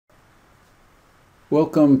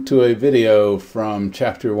Welcome to a video from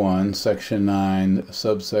Chapter 1, Section 9,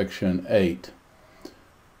 Subsection 8.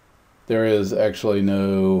 There is actually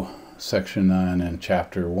no Section 9 in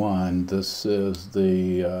Chapter 1. This is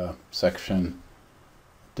the section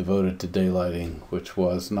devoted to daylighting, which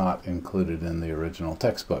was not included in the original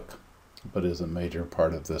textbook, but is a major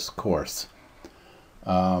part of this course.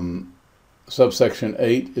 Subsection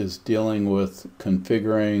 8 is dealing with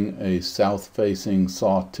configuring a south-facing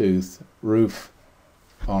sawtooth roof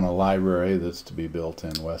on a library that's to be built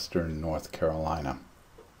in western North Carolina.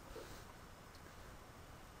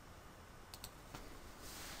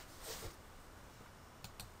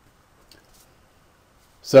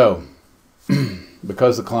 So,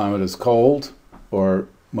 because the climate is cold, or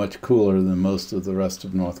much cooler than most of the rest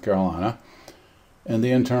of North Carolina, and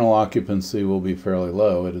the internal occupancy will be fairly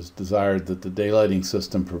low, it is desired that the daylighting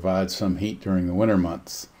system provides some heat during the winter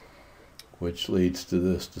months, which leads to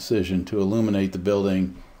this decision to illuminate the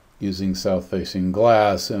building using south-facing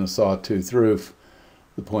glass and a sawtooth roof,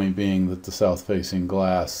 the point being that the south-facing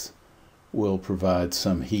glass will provide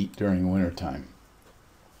some heat during wintertime.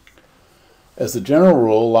 As a general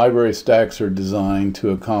rule, library stacks are designed to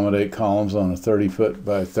accommodate columns on a 30-foot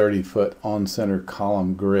by 30-foot on-center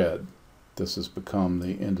column grid. This has become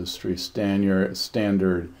the industry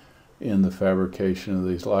standard in the fabrication of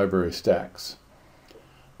these library stacks.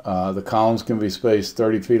 The columns can be spaced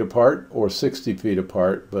 30 feet apart or 60 feet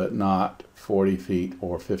apart, but not 40 feet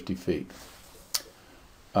or 50 feet.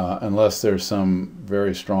 Unless there's some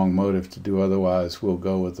very strong motive to do otherwise, we'll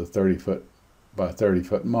go with the 30-foot by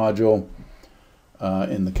 30-foot module.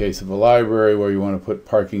 In the case of a library where you want to put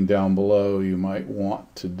parking down below, you might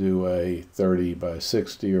want to do a 30 by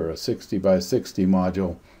 60 or a 60 by 60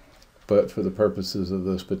 module. But for the purposes of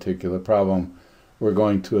this particular problem, we're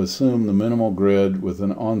going to assume the minimal grid with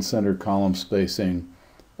an on-center column spacing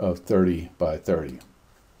of 30 by 30.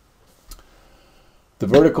 The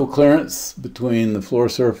vertical clearance between the floor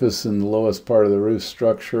surface and the lowest part of the roof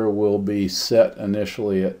structure will be set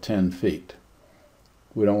initially at 10 feet.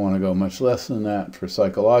 We don't want to go much less than that for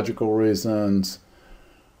psychological reasons,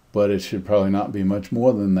 but it should probably not be much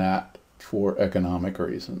more than that for economic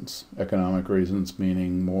reasons. Economic reasons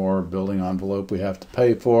meaning more building envelope we have to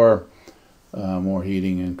pay for, more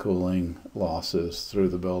heating and cooling losses through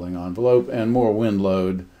the building envelope, and more wind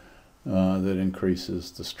load that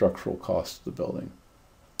increases the structural cost of the building.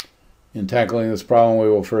 In tackling this problem, we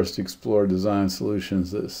will first explore design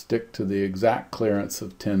solutions that stick to the exact clearance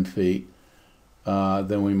of 10 feet.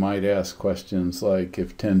 Then we might ask questions like,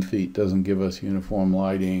 if 10 feet doesn't give us uniform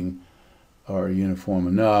lighting or uniform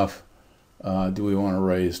enough, do we want to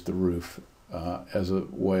raise the roof as a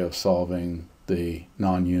way of solving the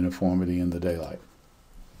non-uniformity in the daylight?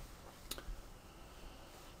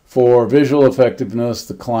 For visual effectiveness,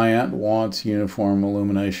 the client wants uniform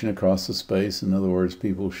illumination across the space. In other words,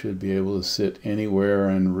 people should be able to sit anywhere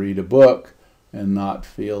and read a book and not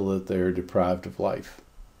feel that they're deprived of life.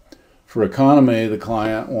 For economy, the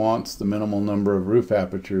client wants the minimal number of roof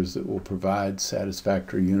apertures that will provide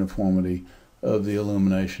satisfactory uniformity of the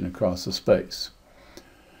illumination across the space.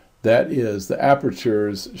 That is, the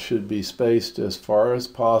apertures should be spaced as far as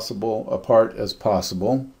possible, apart as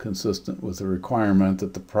possible, consistent with the requirement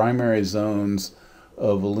that the primary zones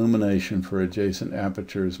of illumination for adjacent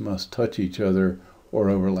apertures must touch each other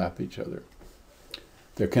or overlap each other.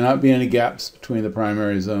 There cannot be any gaps between the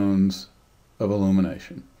primary zones of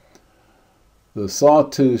illumination. The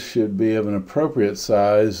sawtooth should be of an appropriate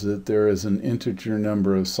size that there is an integer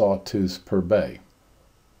number of sawtooths per bay.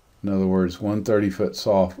 In other words, one 30-foot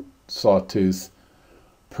sawtooth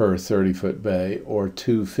per 30-foot bay, or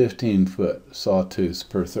two 15-foot sawtooths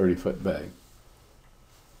per 30-foot bay.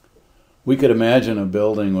 We could imagine a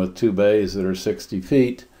building with two bays that are 60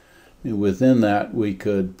 feet. Within that, we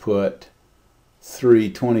could put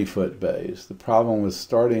three 20-foot bays. The problem with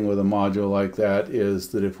starting with a module like that is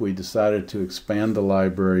that if we decided to expand the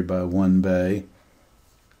library by one bay,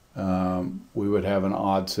 we would have an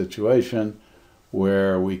odd situation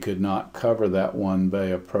where we could not cover that one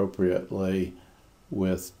bay appropriately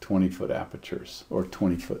with 20-foot apertures or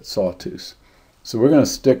 20-foot sawtooths. So we're going to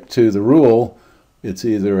stick to the rule. It's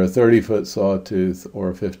either a 30-foot sawtooth or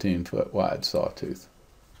a 15-foot wide sawtooth.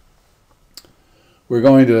 We're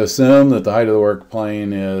going to assume that the height of the work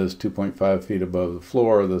plane is 2.5 feet above the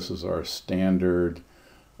floor. This is our standard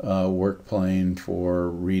work plane for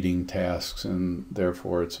reading tasks, and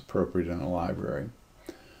therefore it's appropriate in a library.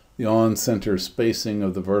 The on-center spacing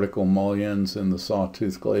of the vertical mullions in the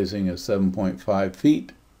sawtooth glazing is 7.5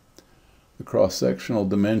 feet. The cross-sectional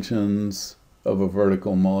dimensions of a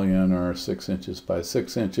vertical mullion are 6 inches by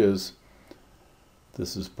 6 inches.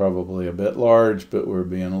 This is probably a bit large, but we're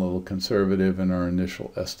being a little conservative in our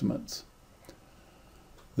initial estimates.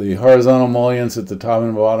 The horizontal mullions at the top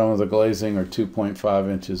and bottom of the glazing are 2.5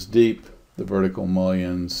 inches deep. The vertical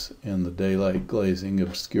mullions in the daylight glazing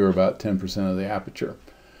obscure about 10% of the aperture.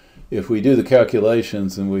 If we do the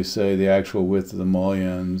calculations and we say the actual width of the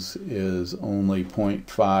mullions is only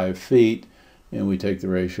 0.5 feet, and we take the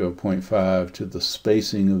ratio of 0.5 to the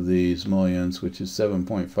spacing of these mullions, which is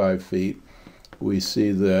 7.5 feet, we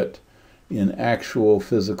see that in actual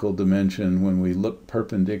physical dimension, when we look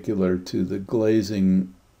perpendicular to the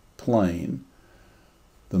glazing plane,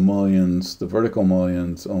 the mullions, the vertical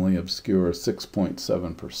mullions, only obscure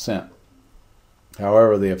 6.7%.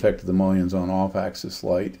 However, the effect of the mullions on off-axis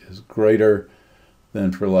light is greater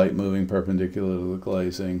than for light moving perpendicular to the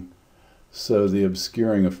glazing, so the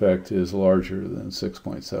obscuring effect is larger than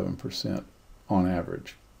 6.7% on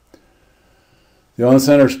average. The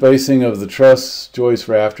on-center spacing of the truss joist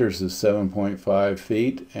rafters is 7.5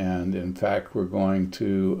 feet, and in fact we're going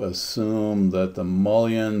to assume that the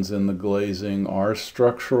mullions in the glazing are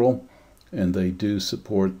structural, and they do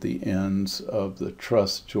support the ends of the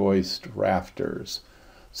truss joist rafters.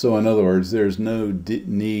 So in other words, there's no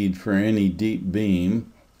need for any deep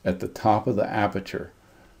beam at the top of the aperture,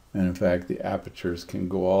 and in fact the apertures can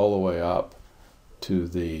go all the way up to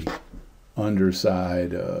the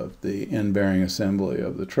underside of the end-bearing assembly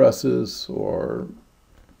of the trusses, or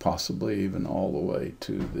possibly even all the way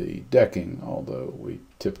to the decking, although we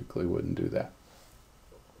typically wouldn't do that.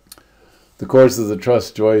 The chords of the truss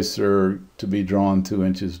joists are to be drawn 2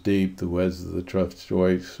 inches deep. The wedges of the truss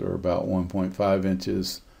joists are about 1.5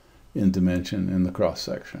 inches in dimension in the cross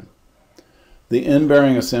section. The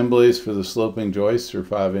end-bearing assemblies for the sloping joists are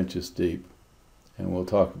 5 inches deep, and we'll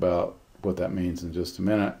talk about what that means in just a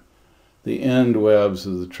minute. The end webs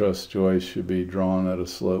of the truss joist should be drawn at a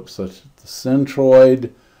slope such that the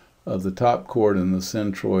centroid of the top chord and the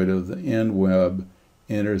centroid of the end web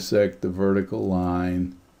intersect the vertical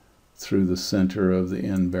line through the center of the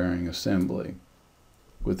end bearing assembly,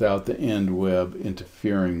 without the end web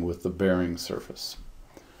interfering with the bearing surface.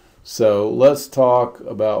 So let's talk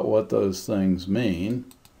about what those things mean.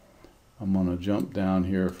 I'm going to jump down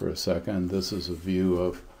here for a second. This is a view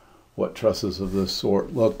of what trusses of this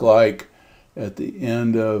sort look like. At the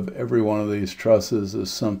end of every one of these trusses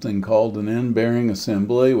is something called an end bearing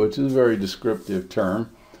assembly, which is a very descriptive term.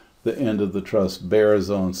 The end of the truss bears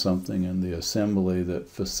on something, and the assembly that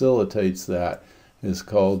facilitates that is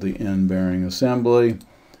called the end bearing assembly.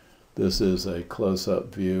 This is a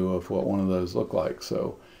close-up view of what one of those look like.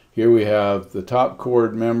 So here we have the top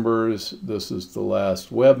chord members. This is the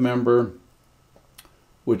last web member,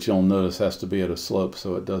 which you'll notice has to be at a slope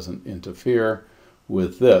so it doesn't interfere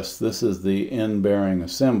with this. This is the end bearing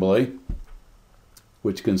assembly,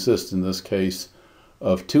 which consists in this case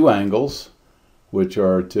of 2 angles, which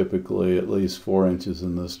are typically at least 4 inches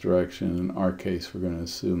in this direction. In our case, we're going to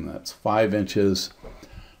assume that's 5 inches.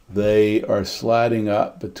 They are sliding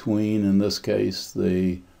up between, in this case,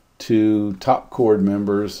 the 2 top chord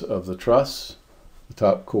members of the truss. The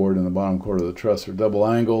top chord and the bottom chord of the truss are double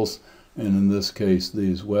angles, and in this case,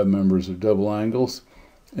 these web members are double angles.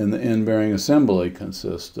 And the end bearing assembly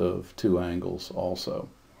consists of 2 angles also.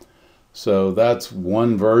 So that's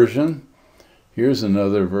one version. Here's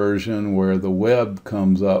another version where the web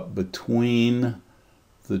comes up between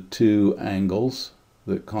the 2 angles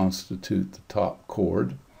that constitute the top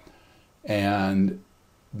chord, and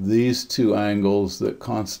these 2 angles that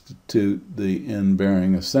constitute the end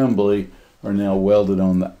bearing assembly are now welded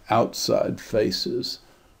on the outside faces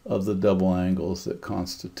of the double angles that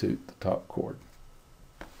constitute the top chord.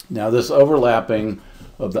 Now this overlapping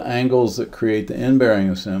of the angles that create the end bearing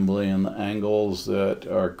assembly and the angles that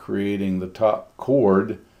are creating the top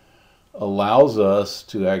chord allows us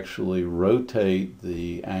to actually rotate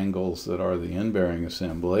the angles that are the end bearing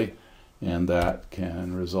assembly, and that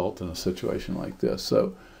can result in a situation like this.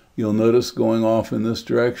 So you'll notice going off in this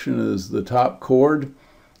direction is the top chord,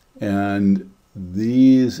 and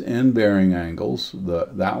these end bearing angles,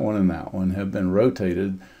 that one and that one, have been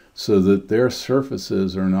rotated so that their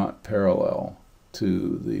surfaces are not parallel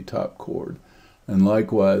to the top chord. And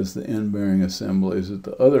likewise, the end bearing assemblies at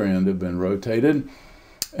the other end have been rotated,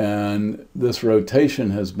 and this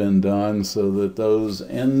rotation has been done so that those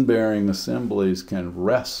end bearing assemblies can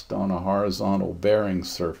rest on a horizontal bearing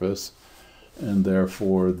surface, and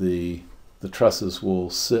therefore the trusses will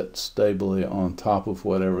sit stably on top of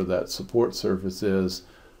whatever that support surface is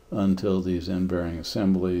until these end bearing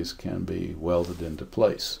assemblies can be welded into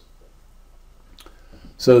place.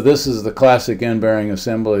 So this is the classic end bearing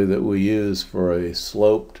assembly that we use for a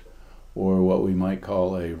sloped, or what we might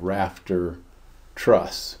call a rafter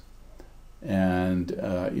truss. And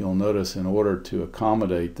you'll notice in order to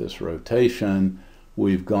accommodate this rotation,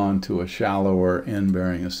 we've gone to a shallower end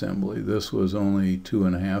bearing assembly. This was only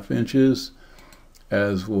 2.5 inches,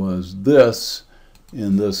 as was this.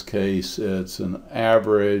 In this case, it's an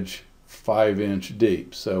average 5-inch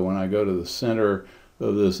deep. So when I go to the center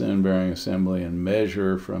of this end bearing assembly and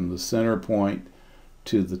measure from the center point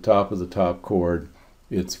to the top of the top chord,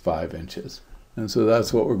 it's 5 inches. And so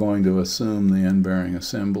that's what we're going to assume the end bearing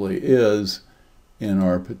assembly is in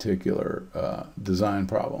our particular design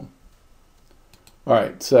problem. All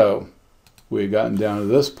right, so we've gotten down to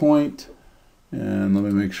this point, and let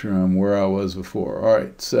me make sure I'm where I was before. All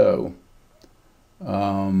right, so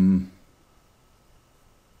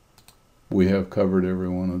we have covered every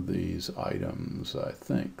one of these items, I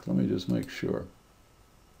think. Let me just make sure.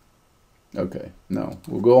 Okay, no,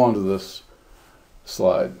 we'll go on to this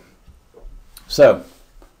slide. So,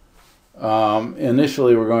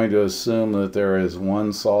 initially we're going to assume that there is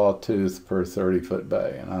one sawtooth per 30-foot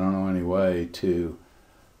bay, and I don't know any way to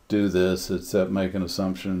do this except make an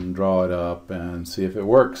assumption, draw it up, and see if it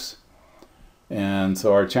works. And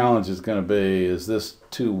so our challenge is going to be, is this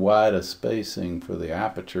too wide a spacing for the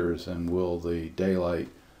apertures, and will the daylight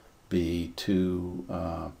be too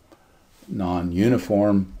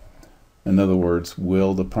non-uniform? In other words,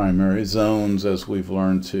 will the primary zones, as we've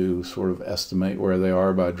learned to sort of estimate where they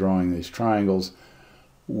are by drawing these triangles,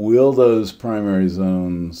 will those primary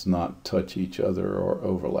zones not touch each other or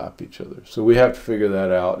overlap each other? So we have to figure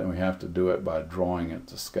that out, and we have to do it by drawing it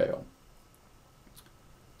to scale.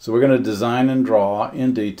 So we're going to design and draw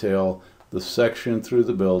in detail the section through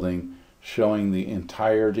the building showing the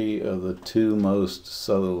entirety of the two most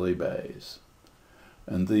southerly bays.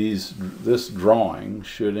 And this drawing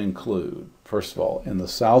should include, first of all, in the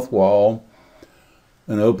south wall,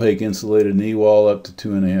 an opaque insulated knee wall up to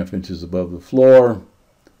 2.5 inches above the floor.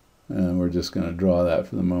 And we're just going to draw that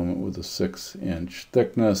for the moment with a 6-inch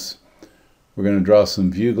thickness. We're going to draw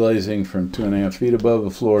some view glazing from 2.5 feet above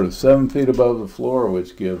the floor to 7 feet above the floor,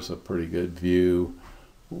 which gives a pretty good view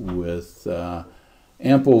with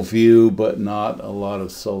ample view, but not a lot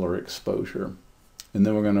of solar exposure. And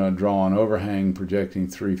then we're going to draw an overhang projecting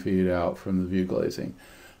 3 feet out from the view glazing.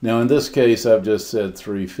 Now in this case, I've just said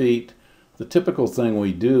 3 feet. The typical thing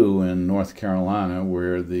we do in North Carolina,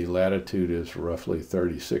 where the latitude is roughly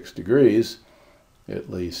 36 degrees, at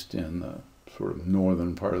least in the sort of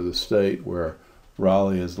northern part of the state where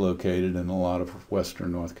Raleigh is located and a lot of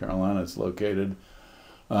western North Carolina is located,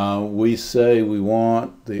 we say we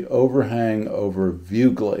want the overhang over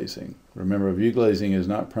view glazing. Remember, view glazing is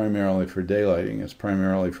not primarily for daylighting, it's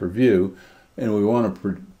primarily for view, and we want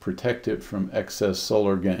to protect it from excess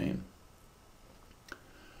solar gain.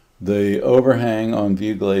 The overhang on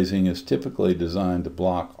view glazing is typically designed to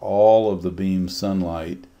block all of the beam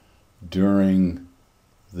sunlight during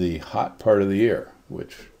the hot part of the year,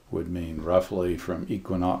 which would mean roughly from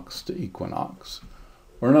equinox to equinox,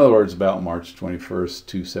 or in other words, about March 21st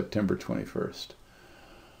to September 21st.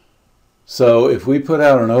 So if we put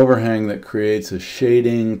out an overhang that creates a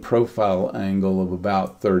shading profile angle of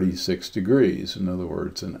about 36 degrees, in other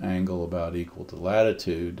words, an angle about equal to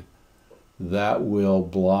latitude, that will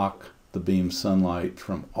block the beam sunlight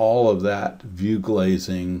from all of that view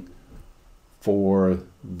glazing for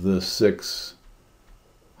the 6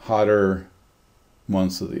 hotter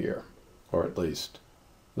months of the year, or at least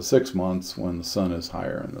the 6 months when the sun is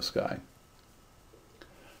higher in the sky.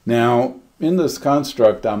 Now, in this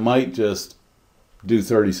construct, I might just do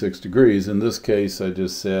 36 degrees. In this case, I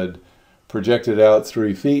just said project it out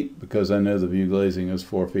 3 feet because I know the view glazing is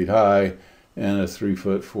 4 feet high, and a 3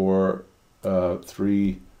 foot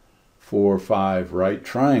 3, 4, 5 right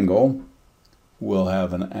triangle will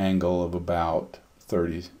have an angle of about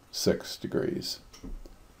 36 degrees.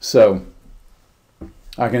 So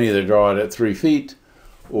I can either draw it at 3 feet,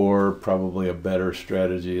 or probably a better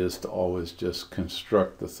strategy is to always just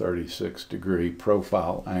construct the 36-degree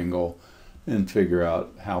profile angle and figure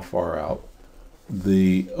out how far out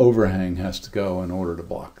the overhang has to go in order to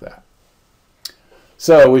block that.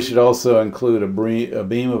 So we should also include a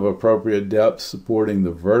beam of appropriate depth supporting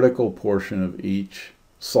the vertical portion of each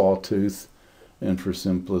sawtooth, and for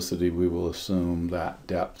simplicity we will assume that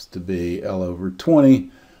depth to be L/20.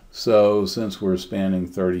 So since we're spanning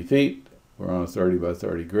 30 feet, we're on a 30 by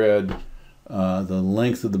 30 grid, the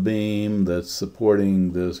length of the beam that's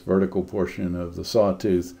supporting this vertical portion of the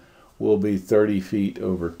sawtooth will be 30 feet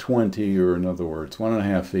over 20, or in other words,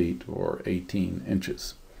 1.5 feet or 18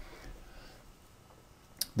 inches.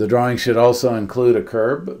 The drawing should also include a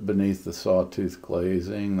curb beneath the sawtooth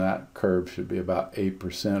glazing. That curb should be about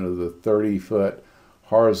 8% of the 30-foot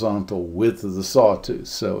horizontal width of the sawtooth.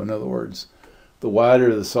 So in other words, the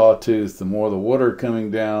wider the sawtooth, the more the water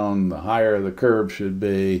coming down, the higher the curb should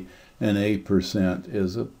be, and 8%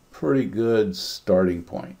 is a pretty good starting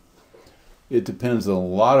point. It depends on a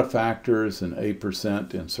lot of factors, and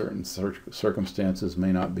 8% in certain circumstances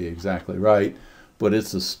may not be exactly right, but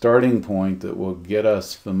it's a starting point that will get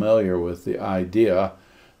us familiar with the idea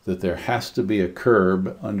that there has to be a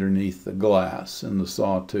curb underneath the glass in the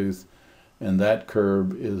sawtooth, and that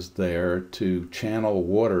curb is there to channel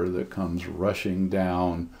water that comes rushing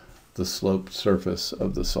down the sloped surface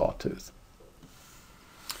of the sawtooth.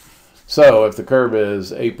 So if the curb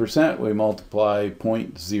is 8%, we multiply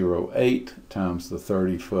 0.08 times the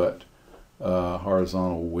 30-foot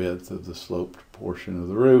horizontal width of the sloped portion of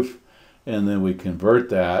the roof, and then we convert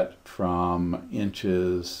that from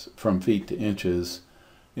feet to inches,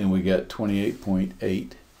 and we get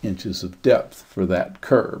 28.8 inches of depth for that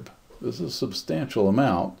curb. This is a substantial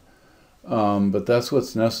amount, but that's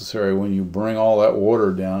what's necessary when you bring all that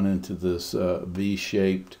water down into this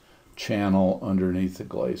V-shaped channel underneath the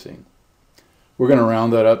glazing. We're going to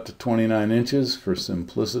round that up to 29 inches for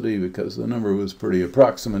simplicity because the number was pretty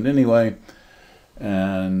approximate anyway.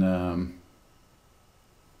 And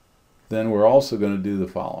then we're also going to do the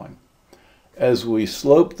following. As we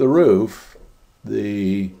slope the roof,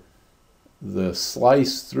 the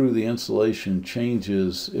slice through the insulation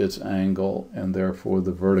changes its angle, and therefore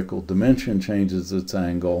the vertical dimension changes its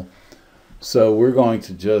angle. So we're going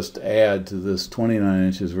to just add to this 29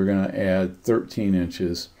 inches, we're going to add 13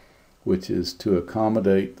 inches, which is to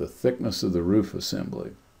accommodate the thickness of the roof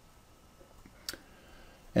assembly.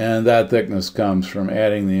 And that thickness comes from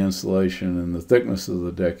adding the insulation and the thickness of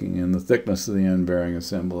the decking and the thickness of the end bearing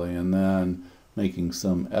assembly, and then making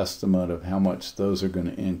some estimate of how much those are going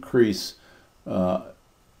to increase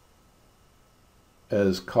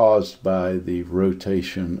as caused by the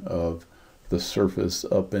rotation of the surface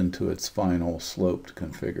up into its final sloped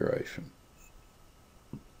configuration.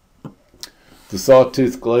 The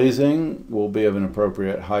sawtooth glazing will be of an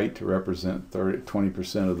appropriate height to represent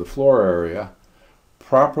 20% of the floor area,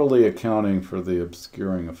 properly accounting for the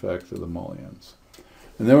obscuring effect of the mullions.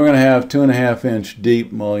 And then we're going to have 2.5-inch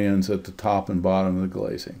deep mullions at the top and bottom of the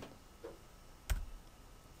glazing.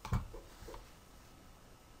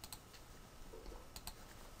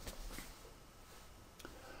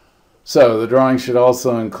 So the drawing should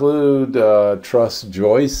also include truss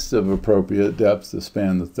joists of appropriate depth to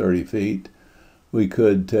span the 30 feet. We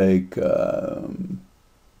could take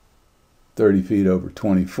 30 feet over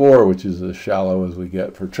 24, which is as shallow as we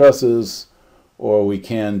get for trusses, or we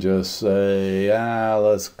can just say,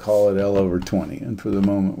 let's call it L over 20, and for the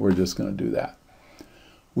moment we're just going to do that.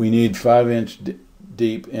 We need 5-inch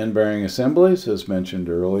deep end-bearing assemblies, as mentioned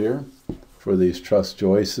earlier, for these truss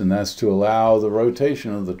joists, and that's to allow the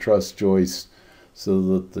rotation of the truss joists so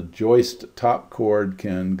that the joist top chord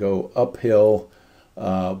can go uphill,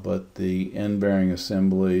 but the end-bearing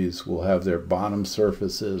assemblies will have their bottom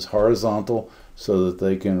surfaces horizontal so that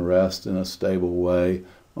they can rest in a stable way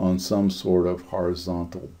on some sort of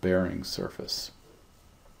horizontal bearing surface.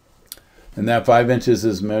 And that 5 inches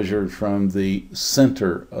is measured from the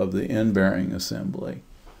center of the end-bearing assembly.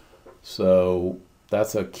 So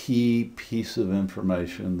that's a key piece of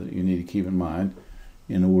information that you need to keep in mind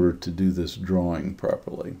in order to do this drawing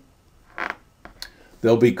properly.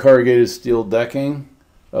 There'll be corrugated steel decking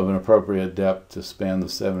of an appropriate depth to span the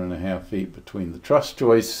 7.5 feet between the truss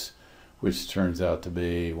joists, which turns out to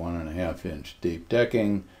be 1.5-inch deep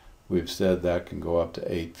decking. We've said that can go up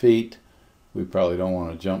to 8 feet. We probably don't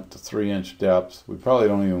want to jump to 3-inch depths. We probably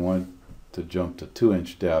don't even want to jump to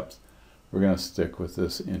 2-inch depths. We're going to stick with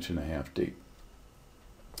this 1.5 inches deep.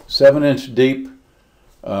 7-inch deep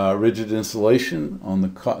rigid insulation on the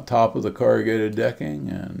top of the corrugated decking,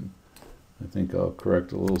 and I think I'll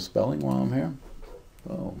correct a little spelling while I'm here.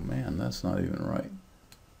 Oh man, that's not even right.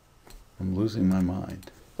 I'm losing my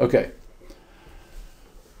mind. Okay.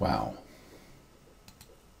 Wow.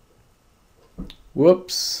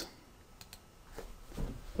 Whoops.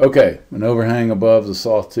 Okay, an overhang above the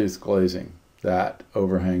sawtooth glazing. That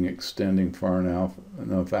overhang extending far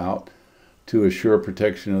enough out to assure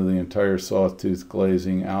protection of the entire sawtooth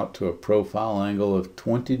glazing out to a profile angle of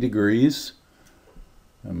 20 degrees.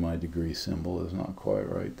 And my degree symbol is not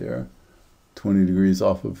quite right there. 20 degrees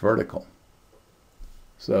off of vertical.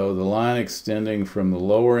 So the line extending from the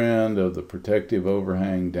lower end of the protective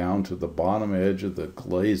overhang down to the bottom edge of the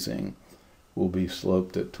glazing will be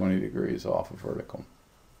sloped at 20 degrees off of vertical.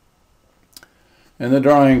 And the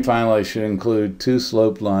drawing finally should include 2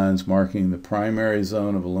 sloped lines marking the primary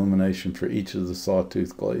zone of illumination for each of the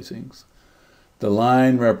sawtooth glazings. The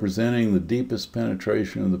line representing the deepest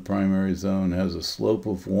penetration of the primary zone has a slope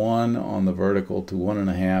of 1 on the vertical to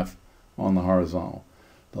 1.5 on the horizontal.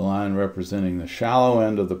 The line representing the shallow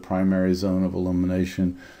end of the primary zone of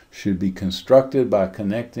illumination should be constructed by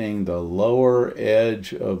connecting the lower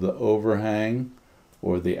edge of the overhang,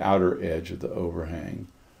 or the outer edge of the overhang,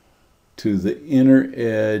 to the inner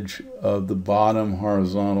edge of the bottom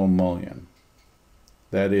horizontal mullion.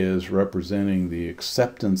 That is, representing the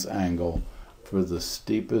acceptance angle for the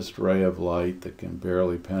steepest ray of light that can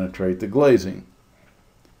barely penetrate the glazing.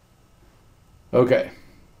 Okay,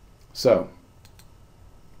 so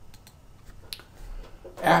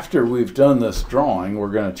after we've done this drawing, we're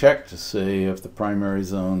going to check to see if the primary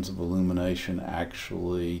zones of illumination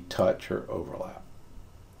actually touch or overlap.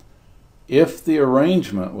 If the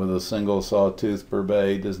arrangement with a single sawtooth per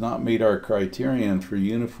bay does not meet our criterion for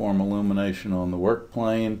uniform illumination on the work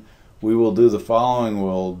plane, we will do the following.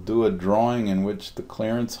 We'll do a drawing in which the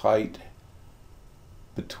clearance height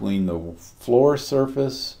between the floor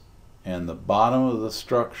surface and the bottom of the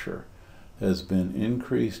structure has been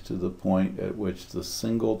increased to the point at which the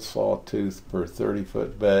single sawtooth per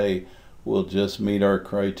 30-foot bay will just meet our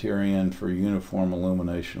criterion for uniform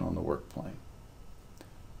illumination on the work plane.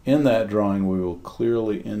 In that drawing, we will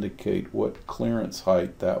clearly indicate what clearance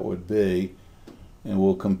height that would be, and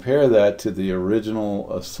we'll compare that to the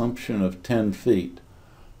original assumption of 10 feet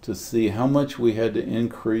to see how much we had to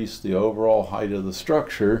increase the overall height of the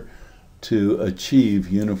structure to achieve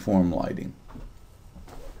uniform lighting.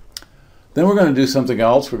 Then we're going to do something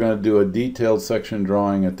else. We're going to do a detailed section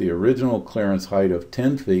drawing at the original clearance height of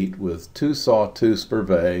 10 feet with 2 sawtooths per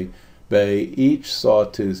bay, each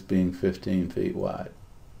sawtooth being 15 feet wide.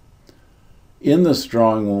 In this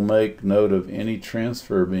drawing, we'll make note of any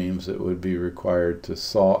transfer beams that would be required to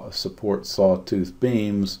support sawtooth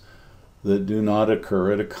beams that do not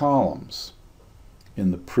occur at the columns.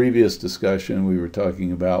 In the previous discussion, we were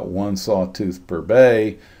talking about 1 sawtooth per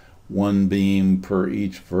bay, 1 beam per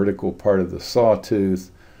each vertical part of the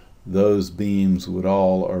sawtooth. Those beams would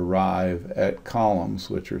all arrive at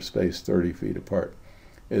columns, which are spaced 30 feet apart.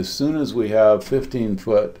 As soon as we have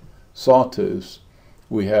 15-foot sawtooths,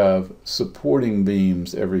 we have supporting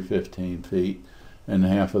beams every 15 feet, and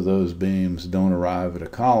half of those beams don't arrive at a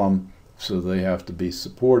column, so they have to be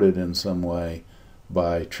supported in some way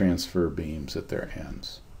by transfer beams at their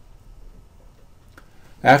ends.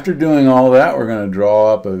 After doing all that, we're going to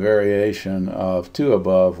draw up a variation of 2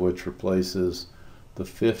 above, which replaces the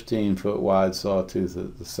 15-foot wide sawtooth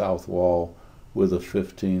at the south wall with a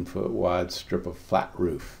 15-foot wide strip of flat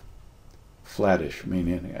roof. Flattish,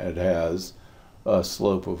 meaning it has a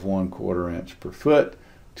slope of 1/4 inch per foot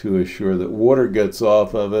to assure that water gets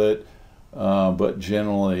off of it, but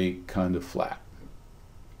generally kind of flat.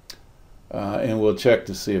 And we'll check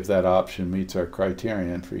to see if that option meets our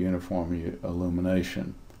criterion for uniform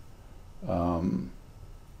illumination. And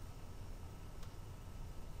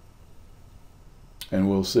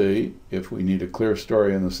we'll see if we need a clear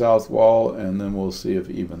story in the south wall, and then we'll see if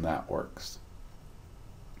even that works.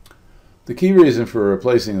 The key reason for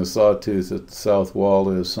replacing the sawtooth at the south wall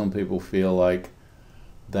is some people feel like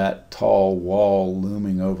that tall wall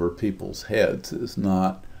looming over people's heads is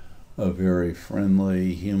not a very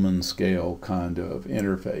friendly human scale kind of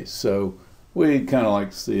interface. So we kind of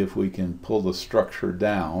like to see if we can pull the structure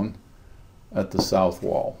down at the south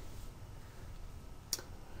wall.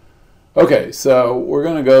 Okay, so we're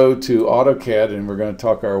going to go to AutoCAD and we're going to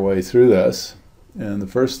talk our way through this. And the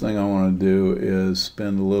first thing I want to do is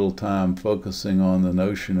spend a little time focusing on the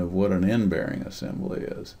notion of what an end bearing assembly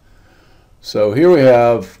is. So here we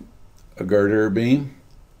have a girder beam,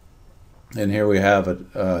 and here we have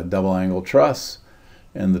a double angle truss,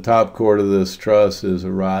 and the top chord of this truss is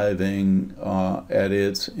arriving at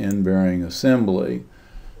its end bearing assembly.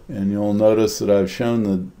 And you'll notice that I've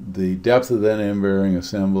shown the depth of that end bearing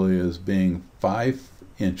assembly as being 5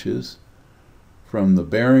 inches from the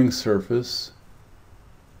bearing surface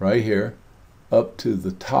right here up to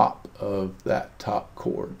the top of that top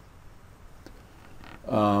chord.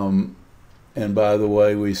 And by the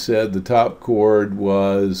way, we said the top chord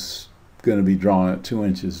was going to be drawn at 2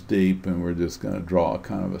 inches deep, and we're just going to draw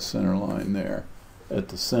kind of a center line there at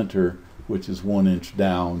the center, which is 1 inch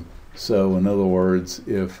down. So in other words,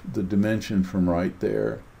 if the dimension from right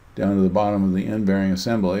there down to the bottom of the end bearing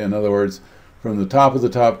assembly, in other words, from the top of the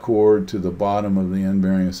top chord to the bottom of the end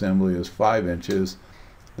bearing assembly is 5 inches,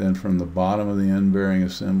 then from the bottom of the end bearing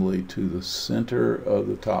assembly to the center of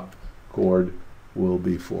the top chord will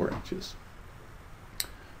be 4 inches.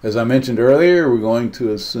 As I mentioned earlier, we're going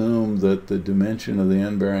to assume that the dimension of the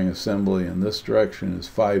end bearing assembly in this direction is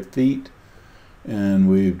 5 feet, And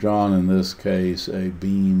we've drawn, in this case, a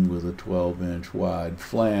beam with a 12-inch wide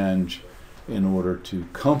flange in order to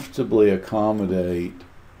comfortably accommodate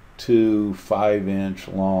two 5-inch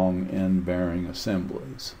long end-bearing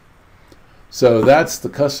assemblies. So that's the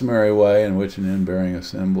customary way in which an end-bearing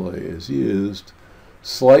assembly is used.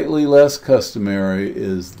 Slightly less customary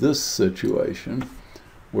is this situation,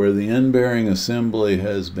 where the end-bearing assembly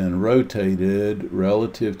has been rotated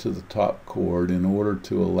relative to the top chord in order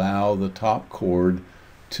to allow the top chord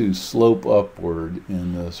to slope upward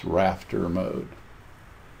in this rafter mode.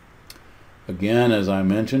 Again, as I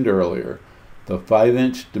mentioned earlier, the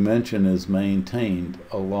 5-inch dimension is maintained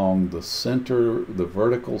along the center, the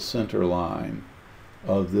vertical center line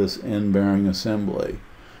of this end-bearing assembly.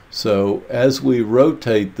 So as we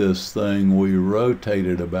rotate this thing, we rotate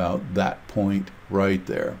it about that point right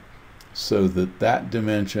there, so that that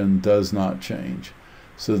dimension does not change.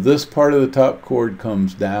 So this part of the top chord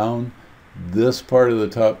comes down, this part of the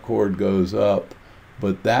top chord goes up,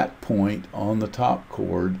 but that point on the top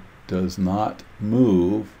chord does not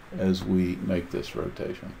move as we make this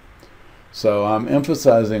rotation. So I'm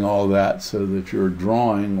emphasizing all that so that your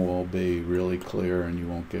drawing will be really clear and you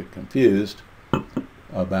won't get confused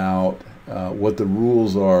about what the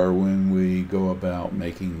rules are when we go about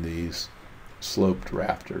making these sloped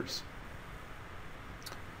rafters.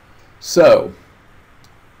 So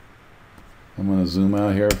I'm going to zoom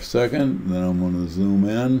out here for a second, then I'm going to zoom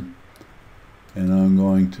in, and I'm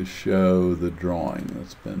going to show the drawing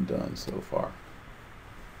that's been done so far.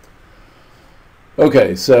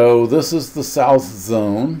 Okay, so this is the south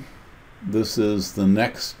zone. This is the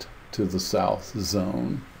next to the south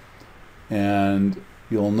zone. And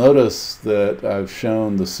you'll notice that I've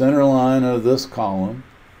shown the center line of this column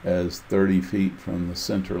as 30 feet from the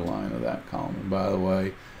center line of that column. And by the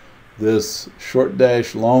way, this short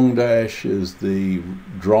dash, long dash is the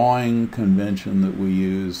drawing convention that we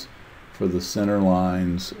use for the center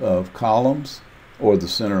lines of columns, or the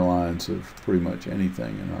center lines of pretty much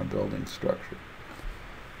anything in our building structure.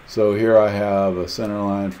 So here I have a center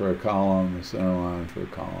line for a column, a center line for a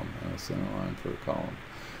column, and a center line for a column.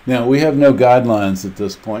 Now, we have no guidelines at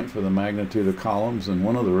this point for the magnitude of columns, and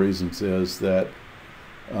one of the reasons is that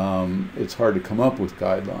it's hard to come up with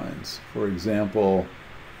guidelines. For example,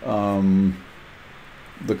 the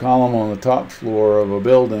column on the top floor of a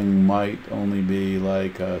building might only be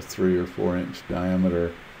like a 3 or 4 inch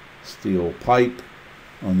diameter steel pipe.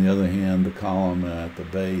 On the other hand, the column at the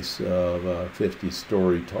base of a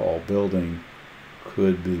 50-story tall building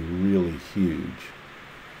could be really huge.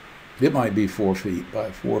 It might be 4 feet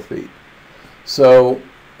by 4 feet. So,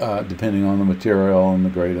 depending on the material and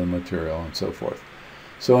the grade of the material and so forth.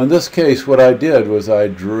 So in this case, what I did was I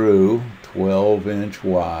drew 12-inch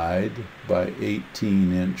wide by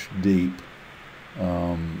 18-inch deep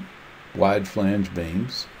wide flange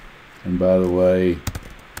beams. And by the way,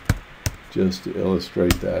 just to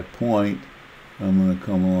illustrate that point, I'm going to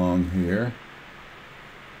come along here.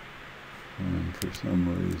 And for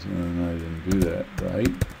some reason, I didn't do that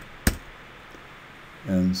right.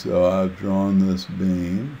 And so I've drawn this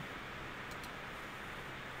beam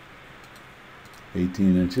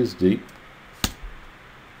 18 inches deep.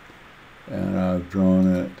 And I've drawn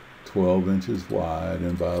it 12 inches wide.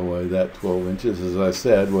 And by the way, that 12 inches, as I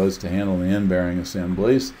said, was to handle the end-bearing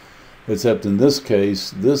assemblies. Except in this case,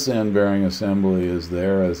 this end-bearing assembly is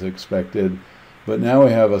there as expected, but now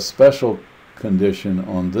we have a special condition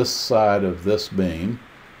on this side of this beam,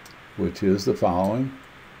 which is the following.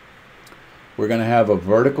 We're going to have a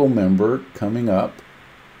vertical member coming up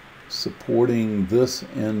supporting this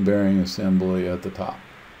end-bearing assembly at the top.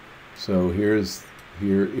 So here is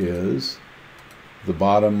the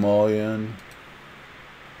bottom mullion,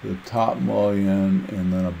 the top mullion,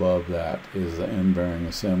 and then above that is the end-bearing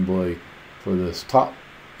assembly for this top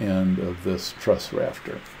end of this truss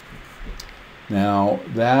rafter. Now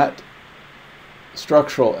that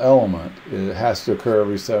structural element, it has to occur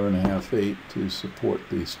every 7.5 feet to support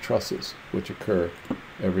these trusses, which occur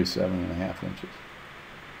every 7.5 inches.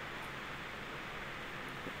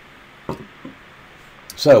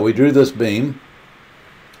 So we drew this beam,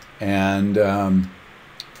 and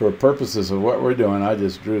for purposes of what we're doing, I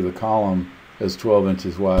just drew the column as 12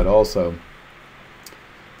 inches wide also.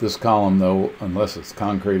 This column, though, unless it's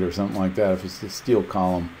concrete or something like that, if it's a steel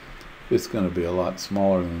column, it's going to be a lot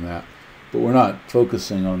smaller than that. But we're not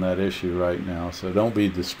focusing on that issue right now, so don't be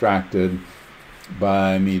distracted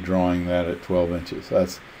by me drawing that at 12 inches.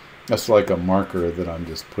 That's like a marker that I'm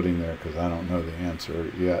just putting there because I don't know the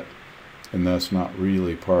answer yet, and that's not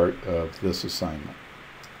really part of this assignment.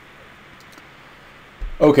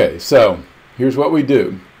 Okay, so here's what we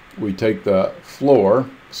do. we take the floor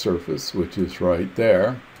surface, which is right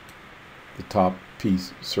there, the top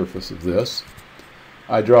piece surface of this.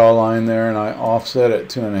 I draw a line there and I offset it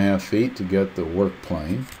 2.5 feet to get the work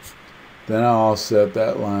plane. Then I offset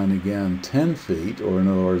that line again 10 feet, or in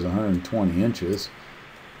other words 120 inches,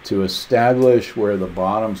 to establish where the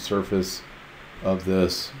bottom surface of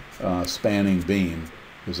this spanning beam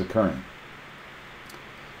is occurring.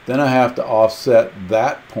 Then I have to offset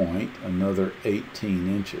that point another 18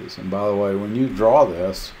 inches. And by the way, when you draw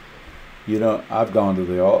this, I've gone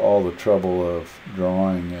to all the trouble of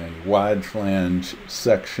drawing a wide flange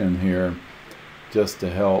section here just to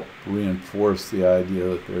help reinforce the idea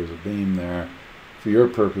that there's a beam there. For your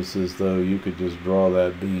purposes, though, you could just draw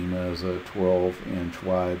that beam as a 12-inch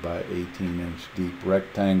wide by 18-inch deep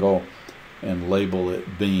rectangle and label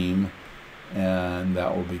it beam, and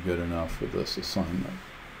that will be good enough for this assignment.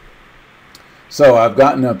 So I've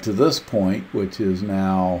gotten up to this point, which is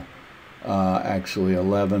now actually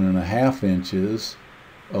 11.5 inches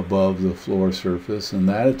above the floor surface, and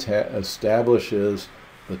that establishes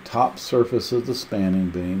the top surface of the spanning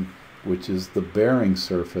beam, which is the bearing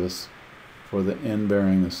surface for the end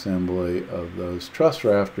bearing assembly of those truss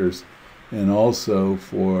rafters, and also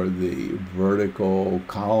for the vertical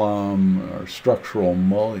column or structural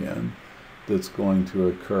mullion that's going to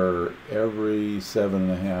occur every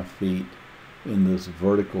 7.5 feet in this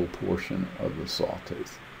vertical portion of the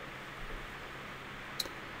sawtooth.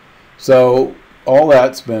 So all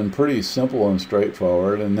that's been pretty simple and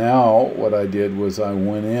straightforward, and now what I did was I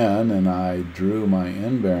went in and I drew my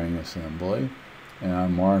end bearing assembly, and I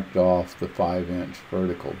marked off the 5-inch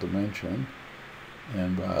vertical dimension.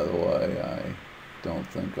 And by the way, I don't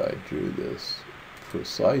think I drew this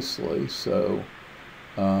precisely, so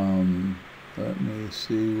let me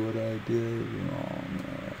see what I did wrong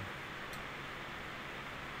there.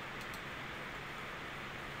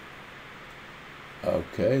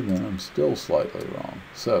 Okay, then I'm still slightly wrong.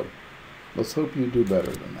 So let's hope you do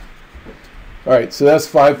better than that. All right, so that's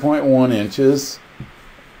 5.1 inches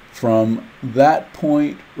from that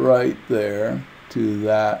point right there to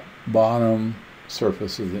that bottom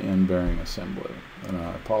surface of the end bearing assembly. And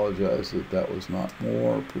I apologize that that was not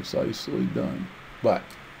more precisely done. But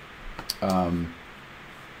that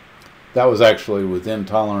was actually within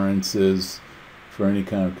tolerances for any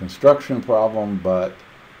kind of construction problem, but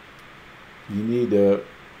you need to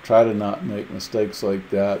try to not make mistakes like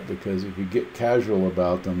that, because if you get casual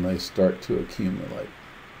about them, they start to accumulate.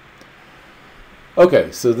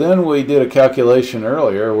 Okay, so then we did a calculation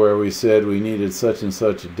earlier where we said we needed such and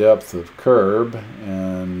such a depth of curb,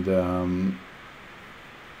 and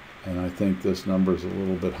I think this number is a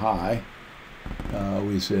little bit high.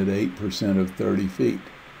 We said 8% of 30 feet.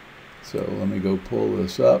 So let me go pull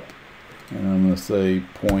this up, and I'm going to say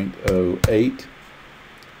 0.08.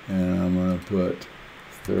 And I'm going to put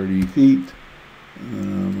 30 feet, and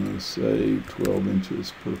then I'm going to say 12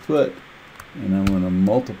 inches per foot, and I'm going to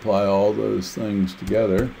multiply all those things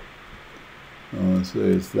together. I'm going to say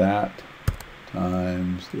it's that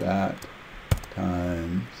times that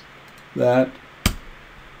times that,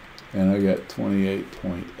 and I got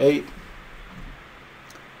 28.8.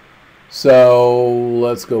 So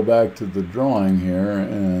let's go back to the drawing here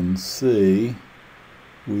and see.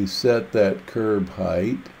 We set that curb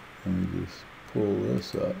height. Let me just pull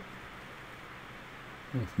this up.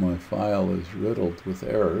 If my file is riddled with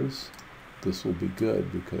errors, this will be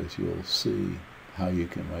good, because you'll see how you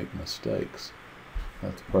can make mistakes.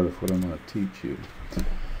 That's part of what I'm going to teach you.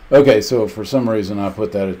 Okay, so for some reason I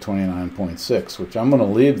put that at 29.6, which I'm going to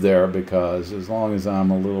leave there, because as long as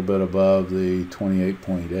I'm a little bit above the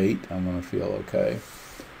 28.8, I'm going to feel okay.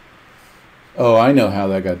 Oh, I know how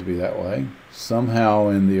that got to be that way. Somehow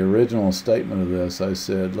in the original statement of this, I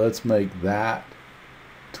said, let's make that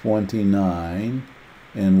 29,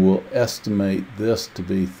 and we'll estimate this to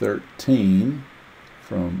be 13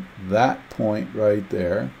 from that point right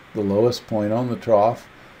there, the lowest point on the trough,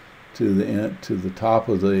 to the top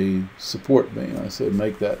of the support beam. I said,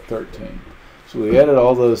 make that 13. So we added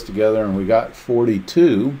all those together, and we got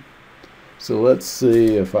 42. So let's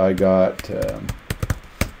see if I got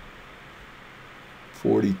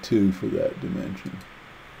 42 for that dimension.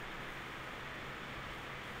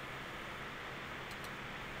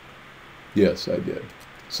 Yes, I did.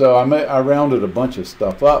 So I rounded a bunch of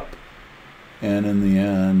stuff up, and in the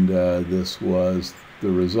end, this was the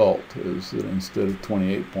result, is that instead of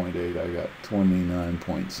 28.8, I got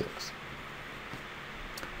 29.6.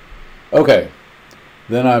 Okay,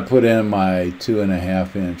 then I put in my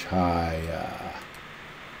 2.5-inch high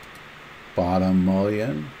bottom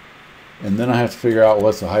mullion. And then I have to figure out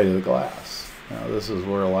what's the height of the glass. Now this is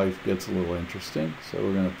where life gets a little interesting. So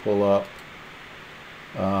we're going to pull up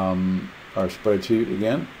our spreadsheet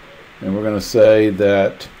again, and we're going to say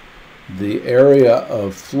that the area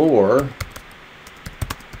of floor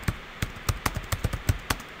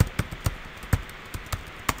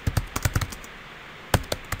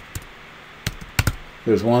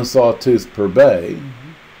there's one sawtooth per bay,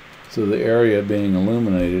 so the area being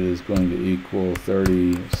illuminated is going to equal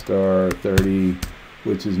 30 star 30,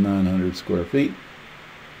 which is 900 square feet.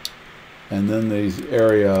 And then the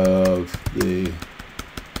area of the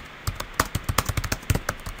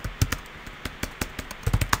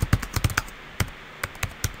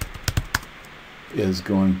is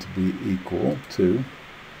going to be equal to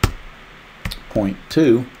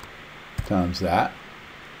 0.2 times that,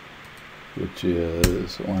 which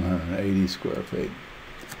is 180 square feet.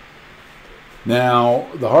 Now,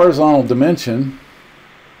 the horizontal dimension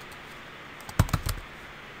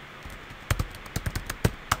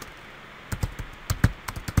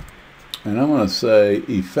and I'm going to say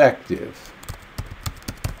effective,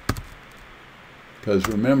 because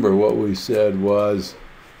remember what we said was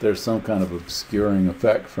there's some kind of obscuring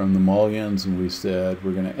effect from the mullions, and we said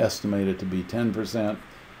we're going to estimate it to be 10%,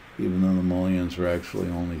 even though the mullions are actually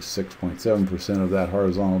only 6.7% of that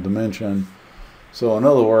horizontal dimension. So in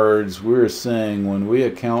other words, we're saying when we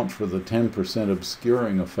account for the 10%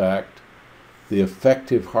 obscuring effect, the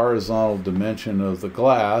effective horizontal dimension of the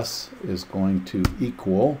glass is going to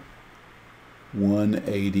equal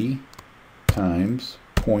 180 times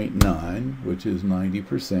 0.9, which is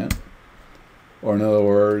 90%. Or in other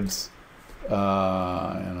words, and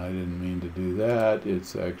I didn't mean to do that,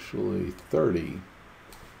 it's actually 30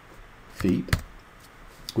 feet,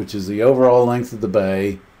 which is the overall length of the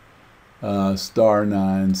bay, star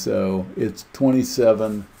 9, so it's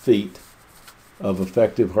 27 feet of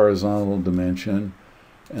effective horizontal dimension.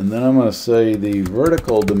 And then I'm going to say the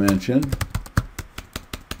vertical dimension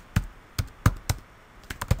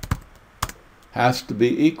has to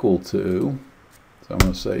be equal to, so I'm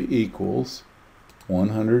going to say equals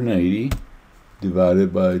 180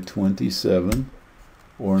 divided by 27,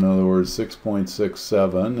 or in other words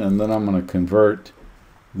 6.67, and then I'm going to convert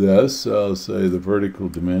this, so I'll say the vertical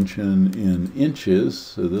dimension in inches,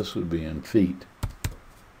 so this would be in feet.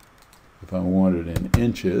 If I want it in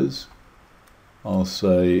inches, I'll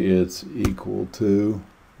say it's equal to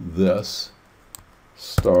this,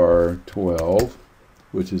 star 12,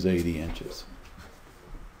 which is 80 inches.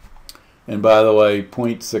 And by the way,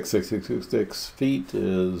 0.66666 feet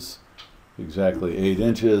is exactly 8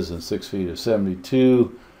 inches, and 6 feet is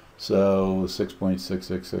 72, so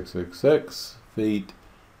 6.66666 feet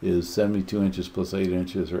is 72 inches plus 8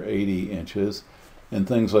 inches, or 80 inches. And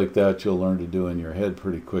things like that you'll learn to do in your head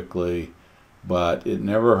pretty quickly, but it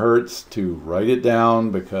never hurts to write it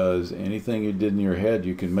down, because anything you did in your head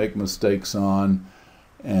you can make mistakes on,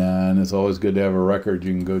 and it's always good to have a record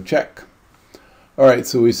you can go check. Alright,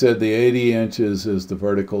 so we said the 80 inches is the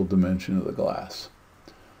vertical dimension of the glass.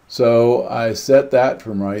 So I set that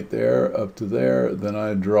from right there up to there, then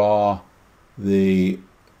I draw the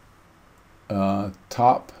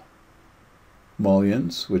top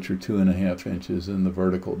mullions, which are 2.5 inches in the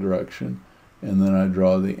vertical direction, and then I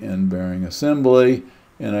draw the end bearing assembly,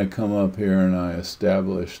 and I come up here and I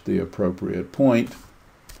establish the appropriate point.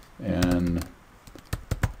 And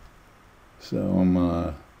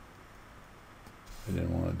so I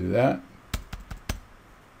didn't want to do that.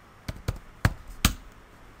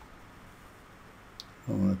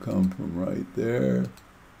 I'm going to come from right there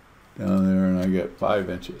down there, and I get 5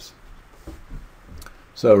 inches.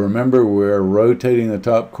 So remember, we're rotating the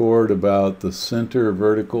top chord about the center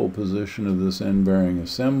vertical position of this end bearing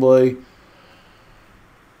assembly.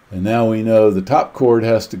 And now we know the top chord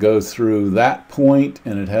has to go through that point,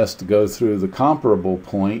 and it has to go through the comparable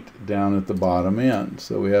point down at the bottom end.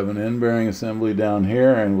 So we have an end bearing assembly down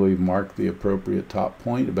here, and we've marked the appropriate top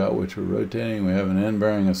point about which we're rotating. We have an end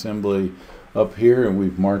bearing assembly up here, and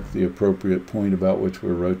we've marked the appropriate point about which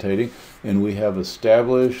we're rotating. And we have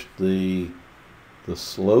established the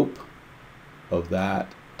slope of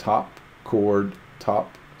that top chord,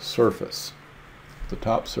 top surface, the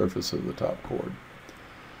top surface of the top chord.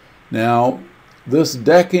 Now, this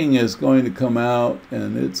decking is going to come out,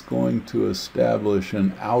 and it's going to establish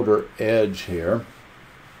an outer edge here,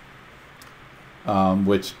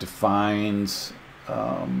 which defines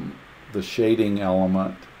the shading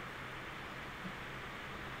element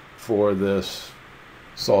for this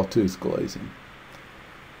sawtooth glazing.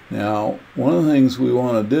 Now, one of the things we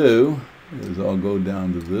want to do is I'll go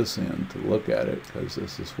down to this end to look at it, because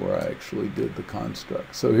this is where I actually did the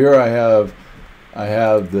construct. So here I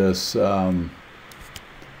have this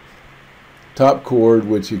top chord,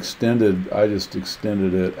 which extended, I just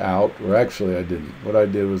extended it out, or actually I didn't. What I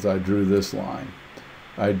did was I drew this line.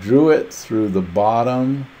 I drew it through the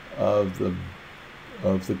bottom of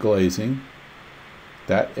the glazing,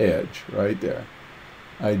 that edge right there.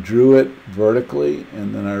 I drew it vertically,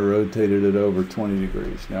 and then I rotated it over 20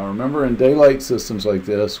 degrees. Now remember, in daylight systems like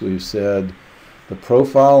this, we've said the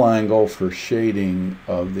profile angle for shading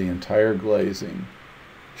of the entire glazing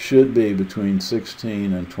should be between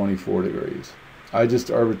 16 and 24 degrees. I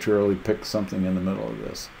just arbitrarily picked something in the middle of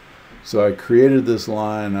this. So I created this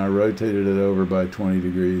line, I rotated it over by 20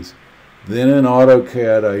 degrees. Then in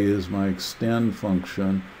AutoCAD, I used my extend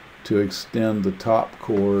function to extend the top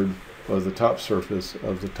chord, or the top surface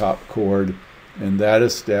of the top chord, and that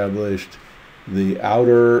established the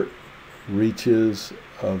outer reaches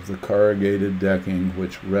of the corrugated decking,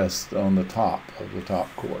 which rests on the top of the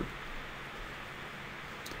top chord.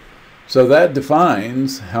 So that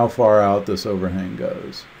defines how far out this overhang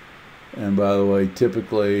goes. And by the way,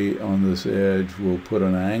 typically on this edge we'll put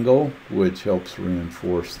an angle which helps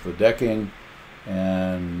reinforce the decking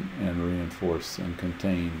and reinforce and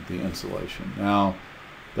contain the insulation. Now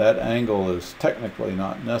that angle is technically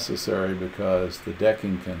not necessary because the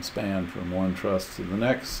decking can span from one truss to the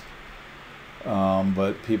next,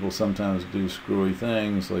 but people sometimes do screwy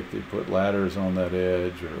things, like they put ladders on that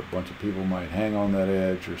edge, or a bunch of people might hang on that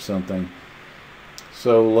edge or something.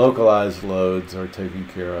 So localized loads are taken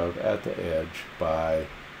care of at the edge by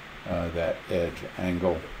that edge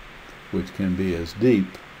angle, which can be as deep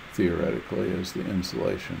theoretically as the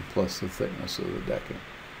insulation plus the thickness of the decking.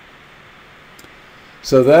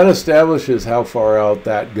 So that establishes how far out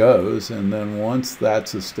that goes, and then once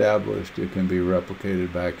that's established, it can be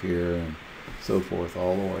replicated back here and so forth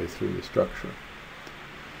all the way through the structure.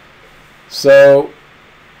 So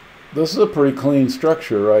this is a pretty clean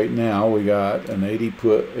structure right now. We got an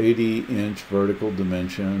 80-inch vertical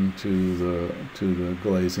dimension to the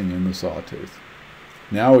glazing in the sawtooth.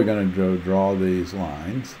 Now we're going to go draw these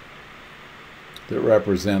lines that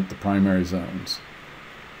represent the primary zones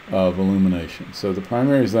of illumination. So the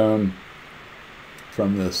primary zone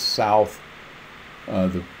from the south,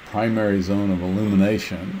 the primary zone of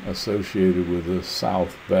illumination associated with the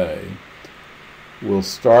south bay will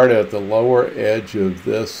start at the lower edge of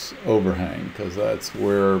this overhang, because that's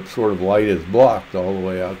where sort of light is blocked all the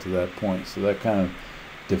way out to that point. So that kind of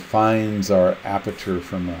defines our aperture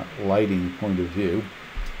from a lighting point of view.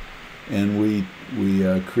 And we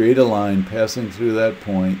create a line passing through that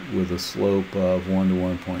point with a slope of 1 to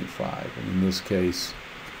 1.5. And in this case,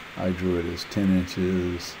 I drew it as 10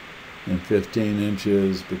 inches and 15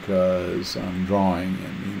 inches because I'm drawing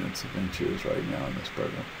in units of inches right now in this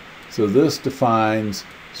program. So this defines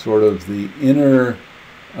sort of the inner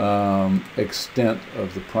extent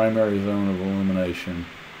of the primary zone of illumination,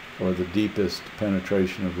 or the deepest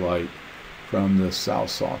penetration of light from the south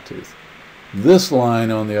sawtooth. This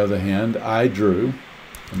line, on the other hand, I drew.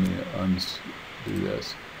 Let me undo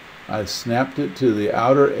this. I snapped it to the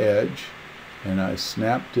outer edge, and I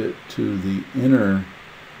snapped it to the inner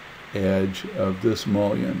edge of this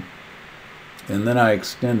mullion. And then I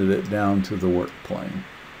extended it down to the work plane.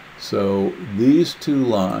 So these two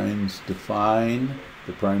lines define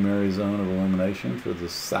the primary zone of illumination for the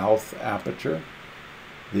south aperture.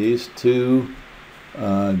 These two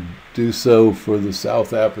do so for the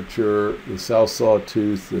south aperture, the south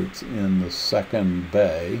sawtooth that's in the second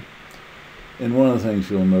bay. And one of the things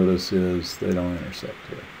you'll notice is they don't intersect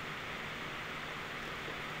here.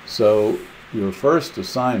 So your first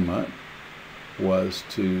assignment was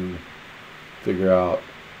to figure out,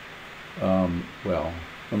 well,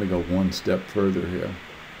 let me go one step further here.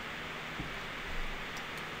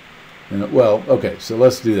 And, well, okay, so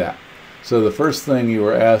let's do that. So the first thing you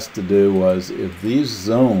were asked to do was, if these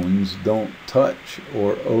zones don't touch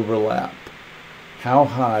or overlap, how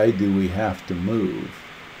high do we have to move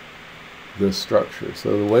this structure?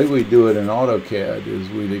 So the way we do it in AutoCAD is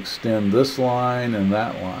we'd extend this line and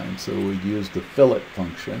that line. So we'd use the fillet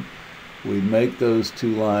function. We'd make those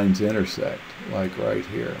two lines intersect, like right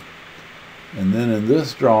here. And then in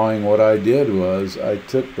this drawing, what I did was I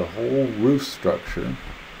took the whole roof structure,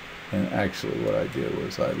 and actually what I did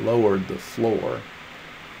was I lowered the floor,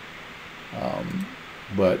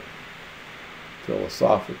 but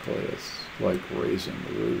philosophically it's like raising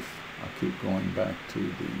the roof. I keep going back to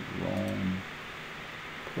the wrong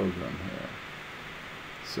program here.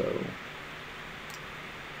 So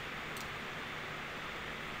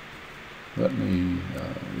let me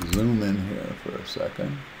zoom in here for a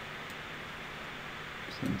second,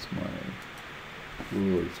 since my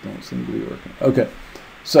rulers don't seem to be working. Okay.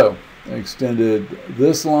 So I extended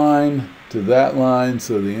this line to that line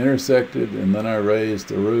so they intersected, and then I raised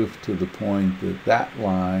the roof to the point that that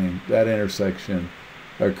line, that intersection,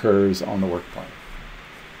 occurs on the work plane.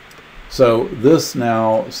 So this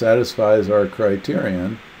now satisfies our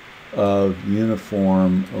criterion of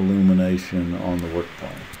uniform illumination on the work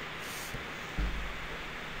plane.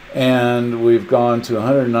 And we've gone to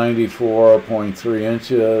 194.3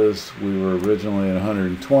 inches. We were originally at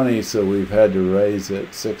 120, so we've had to raise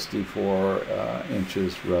it 64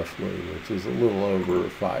 inches roughly, which is a little over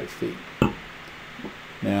 5 feet.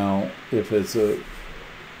 Now, if it's a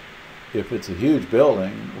huge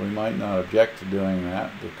building, we might not object to doing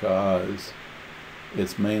that because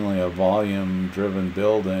it's mainly a volume-driven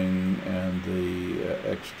building, and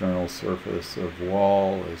the external surface of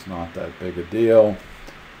wall is not that big a deal.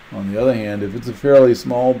 On the other hand, if it's a fairly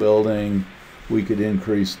small building, we could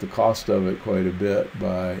increase the cost of it quite a bit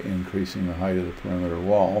by increasing the height of the perimeter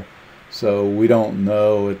wall. So we don't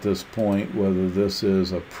know at this point whether this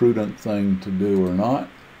is a prudent thing to do or not.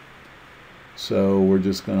 So we're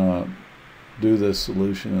just going to do this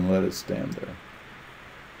solution and let it stand there.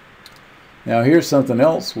 Now here's something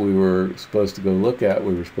else we were supposed to go look at.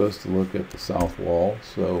 We were supposed to look at the south wall.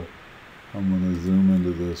 So I'm going to zoom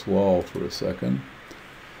into this wall for a second.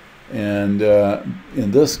 And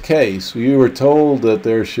in this case, we were told that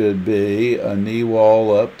there should be a knee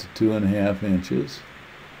wall up to 2.5 inches.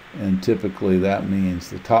 And typically that means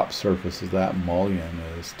the top surface of that mullion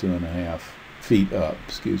is 2.5 feet up,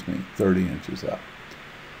 30 inches up.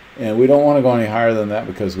 And we don't want to go any higher than that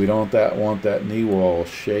because we don't want that knee wall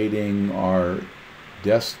shading our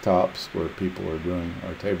desktops where people are doing,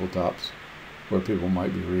 our tabletops where people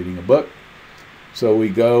might be reading a book. So we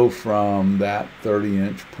go from that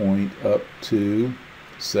 30-inch point up to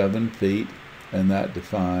 7 feet, and that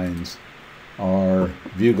defines our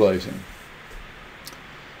view glazing.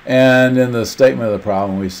 And in the statement of the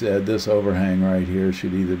problem, we said this overhang right here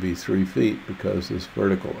should either be 3 feet because this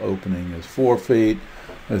vertical opening is 4 feet.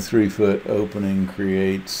 A 3-foot opening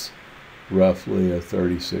creates roughly a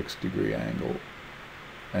 36-degree angle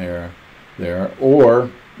there.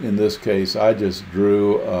 Or, in this case, I just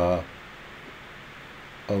drew a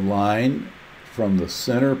line from the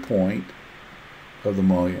center point of the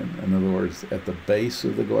mullion. In other words, at the base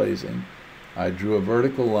of the glazing, I drew a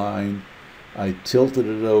vertical line, I tilted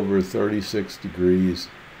it over 36 degrees,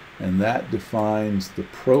 and that defines the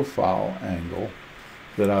profile angle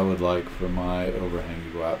that I would like for my overhang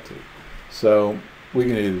to go out to. So we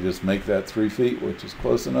can either just make that 3 feet, which is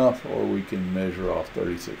close enough, or we can measure off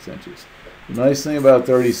 36 inches. The nice thing about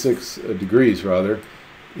 36 degrees,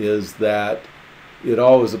 is that it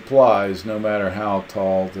always applies no matter how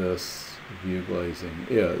tall this view glazing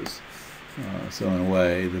is. So in a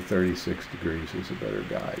way, the 36 degrees is a better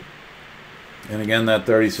guide. And again, that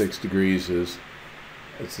 36 degrees it's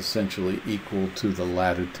essentially equal to the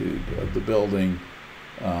latitude of the building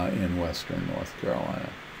in western North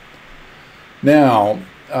Carolina. Now,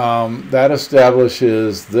 that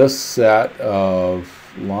establishes this set of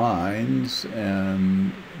lines,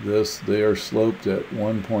 and they are sloped at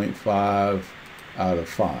 1.5 out of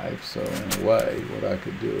 5. So in a way, what I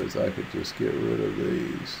could do is I could just get rid of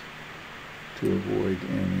these to avoid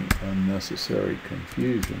any unnecessary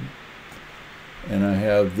confusion. And I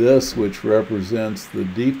have this, which represents the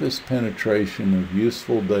deepest penetration of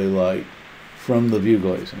useful daylight from the view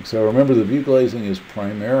glazing. So remember, the view glazing is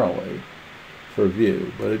primarily for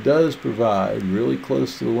view, but it does provide really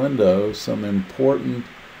close to the window some important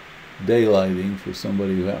daylighting for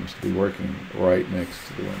somebody who happens to be working right next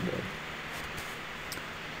to the window.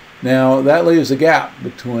 Now that leaves a gap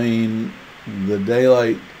between the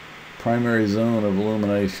daylight primary zone of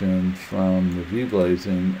illumination from the view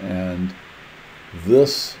glazing and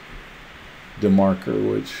this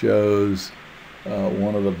demarker, which shows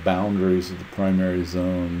one of the boundaries of the primary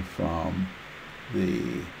zone from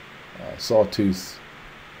the sawtooth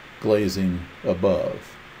glazing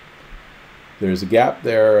above. There's a gap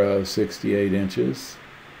there of 68 inches.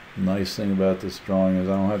 The nice thing about this drawing is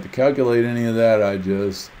I don't have to calculate any of that. I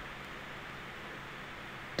just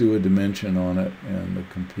do a dimension on it, and the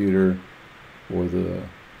computer or the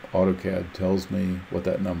AutoCAD tells me what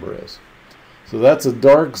that number is. So that's a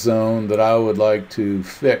dark zone that I would like to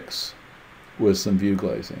fix with some view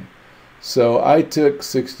glazing. So I took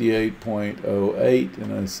 68.08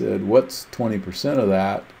 and I said, what's 20% of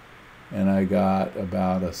that? And I got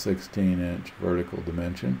about a 16-inch vertical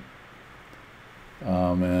dimension.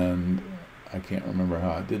 And I can't remember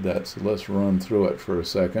how I did that, so let's run through it for a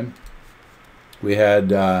second. We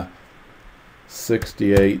had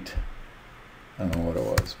 68, I don't know what it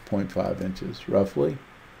was, 0.5 inches roughly.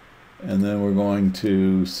 and then we're going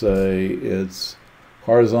to say its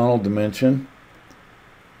horizontal dimension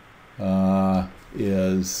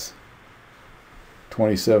is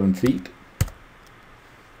 27 feet,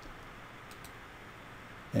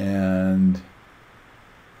 and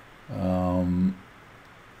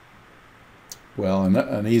well,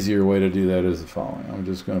 an easier way to do that is the following. I'm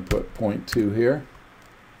just going to put 0.2 here,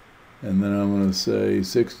 and then I'm going to say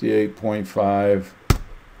 68.5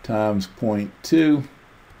 times 0.2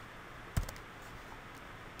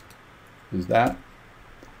 is that,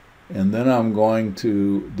 and then I'm going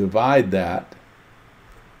to divide that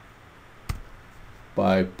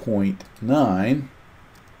by 0.9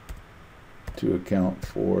 to account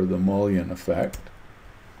for the mullion effect,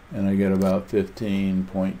 and I get about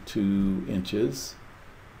 15.2 inches,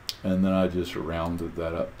 and then I just rounded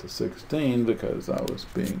that up to 16 because I was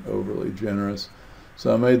being overly generous.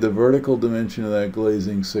 So I made the vertical dimension of that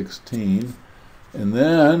glazing 16, and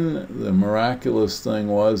then the miraculous thing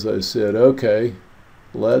was I said, okay,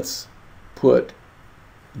 let's put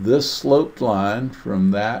this sloped line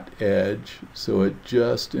from that edge so it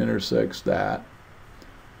just intersects that,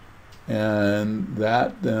 and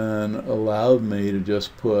that then allowed me to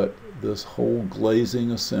just put this whole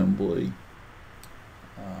glazing assembly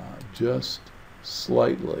just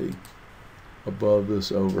slightly above this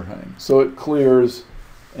overhang, so it clears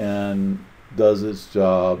and does its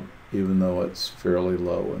job even though it's fairly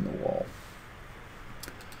low in the wall.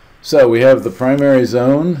 So we have the primary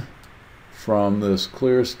zone from this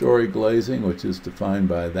clear story glazing, which is defined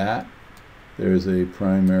by that. There's a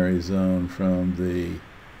primary zone from the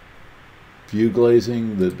view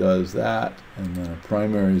glazing that does that, and then a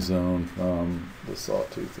primary zone from the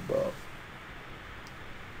sawtooth above.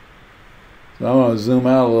 So I'm going to zoom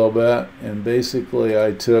out a little bit, and basically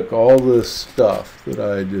I took all this stuff that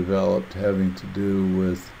I developed having to do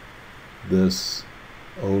with this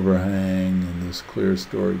overhang and this clear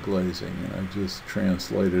story glazing, and I just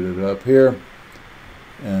translated it up here,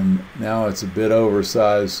 and now it's a bit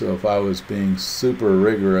oversized, so if I was being super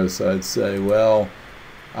rigorous I'd say, well,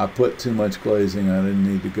 I put too much glazing, I didn't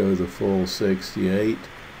need to go the full 68,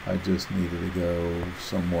 I just needed to go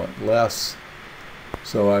somewhat less,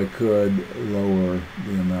 so I could lower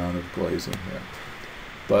the amount of glazing here.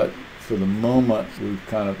 But for the moment we've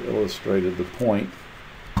kind of illustrated the point,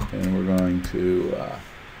 and we're going to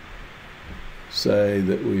say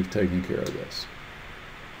that we've taken care of this.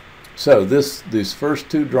 So these first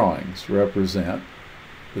two drawings represent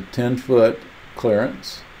the 10-foot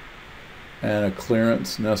clearance and a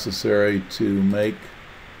clearance necessary to make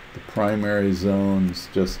the primary zones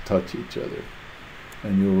just touch each other.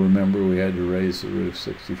 And you'll remember we had to raise the roof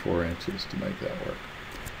 64 inches to make that work.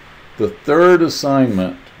 The third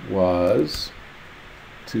assignment was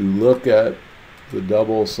to look at the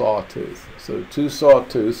double sawtooth. So two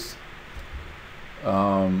sawtooths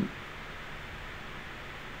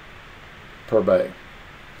per bay.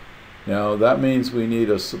 Now that means we need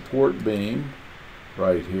a support beam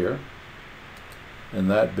right here,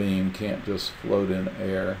 and that beam can't just float in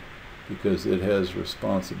air because it has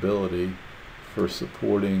responsibility for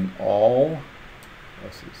supporting all,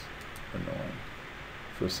 this is annoying,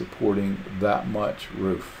 for supporting that much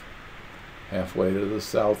roof, halfway to the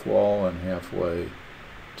south wall and halfway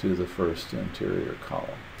to the first interior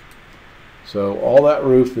column. So all that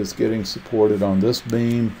roof is getting supported on this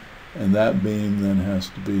beam, and that beam then has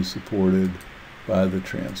to be supported by the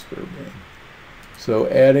transfer beam. So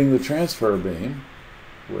adding the transfer beam,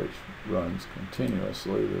 which runs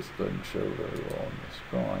continuously, this doesn't show very well in this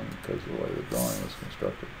drawing because of the way the drawing was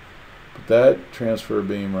constructed, but that transfer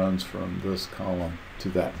beam runs from this column to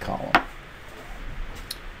that column.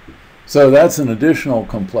 So that's an additional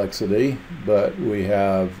complexity, but we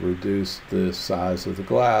have reduced the size of the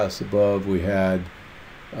glass. Above we had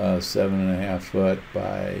 7.5 foot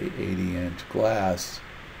by 80-inch glass.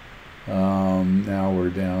 Now we're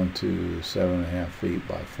down to 7.5 feet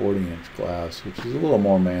by 40-inch glass, which is a little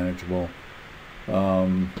more manageable.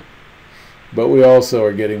 But we also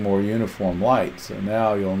are getting more uniform light. So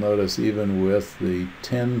now you'll notice even with the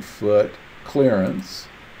 10-foot clearance,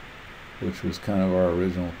 which was kind of our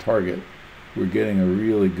original target, we're getting a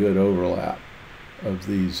really good overlap of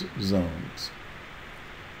these zones.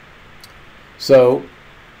 So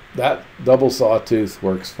that double sawtooth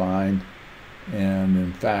works fine, and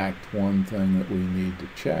in fact one thing that we need to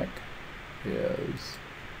check is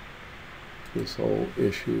this whole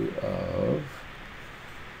issue of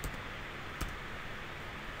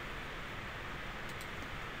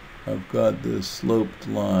I've got this sloped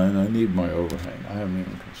line. I need my overhang. I haven't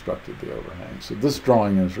even constructed the overhang. So this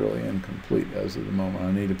drawing is really incomplete as of the moment.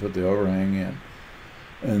 I need to put the overhang in.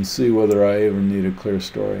 and see whether I even need a clear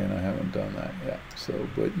story, and I haven't done that yet. So,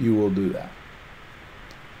 but you will do that.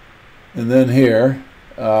 And then here,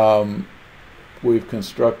 we've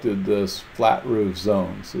constructed this flat roof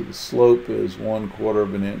zone. So the slope is 1/4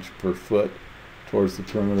 of an inch per foot towards the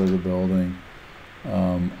perimeter of the building.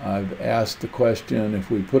 I've asked the question,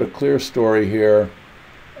 if we put a clear story here,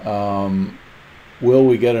 will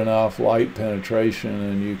we get enough light penetration?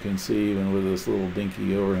 And you can see, even with this little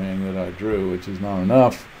dinky overhang that I drew, which is not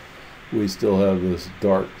enough, we still have this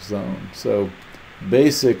dark zone. So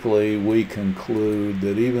basically we conclude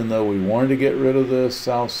that even though we wanted to get rid of this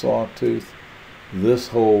south sawtooth, this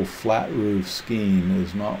whole flat roof scheme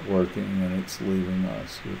is not working, and it's leaving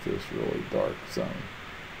us with this really dark zone.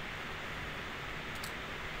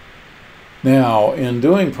 Now, in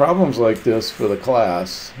doing problems like this for the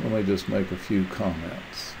class, let me just make a few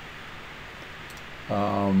comments.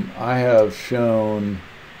 I have shown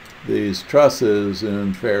these trusses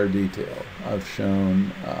in fair detail. I've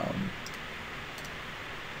shown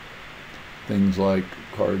things like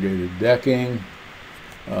corrugated decking.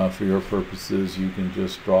 For your purposes, you can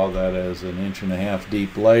just draw that as an 1.5 inch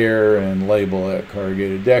deep layer and label it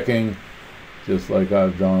corrugated decking, just like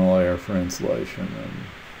I've drawn a layer for insulation and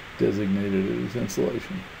designated it as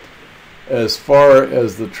insulation. As far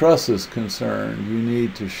as the truss is concerned, you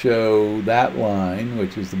need to show that line,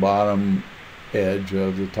 which is the bottom edge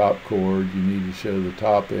of the top chord. You need to show the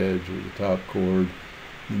top edge of the top chord.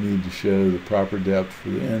 You need to show the proper depth for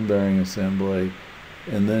the end bearing assembly,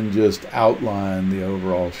 and then just outline the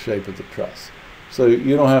overall shape of the truss. So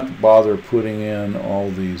you don't have to bother putting in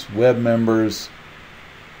all these web members.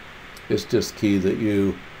 It's just key that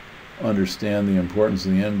you understand the importance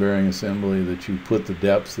of the end bearing assembly, that you put the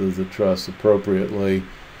depth of the truss appropriately.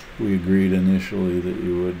 We agreed initially that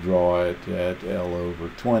you would draw it at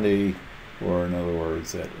L/20, or in other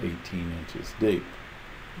words at 18 inches deep.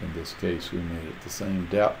 In this case, we made it the same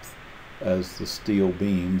depth as the steel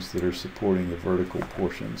beams that are supporting the vertical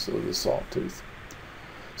portions of the sawtooth.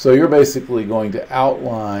 So you're basically going to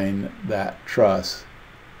outline that truss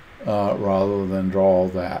rather than draw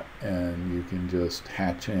that, and you can just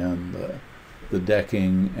hatch in the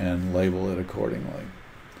decking and label it accordingly.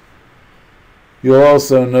 You'll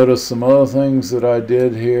also notice some other things that I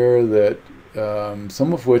did here, that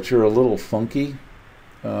some of which are a little funky.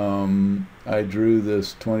 I drew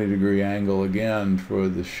this 20-degree angle again for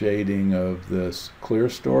the shading of this clear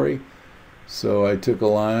story. So I took a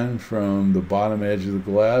line from the bottom edge of the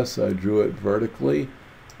glass, I drew it vertically,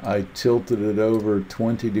 I tilted it over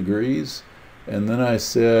 20 degrees, and then I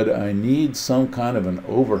said I need some kind of an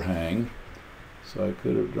overhang. So I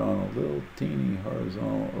could have drawn a little teeny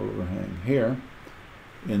horizontal overhang here.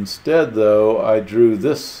 Instead, though, I drew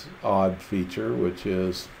this odd feature, which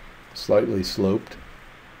is slightly sloped.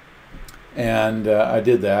 And I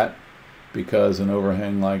did that because an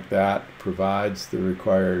overhang like that provides the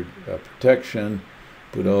required protection,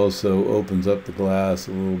 but also opens up the glass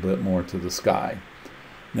a little bit more to the sky.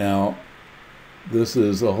 Now, this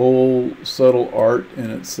is a whole subtle art in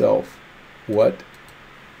itself, what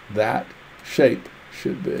that shape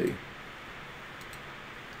should be,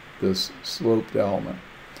 this sloped element.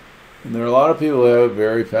 And there are a lot of people who have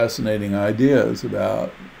very fascinating ideas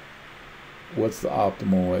about what's the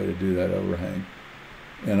optimal way to do that overhang.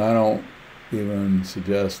 And I don't even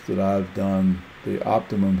suggest that I've done the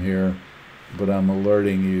optimum here, but I'm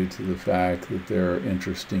alerting you to the fact that there are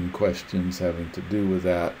interesting questions having to do with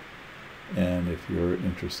that. And if you're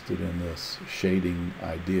interested in this shading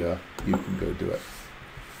idea, you can go do it.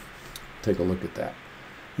 Take a look at that.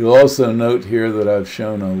 You'll also note here that I've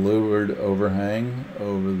shown a louvered overhang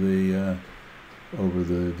over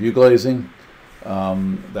the view glazing.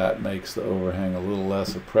 That makes the overhang a little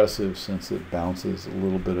less oppressive since it bounces a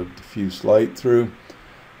little bit of diffuse light through.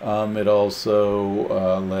 It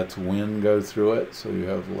also lets wind go through it, so you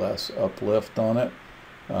have less uplift on it.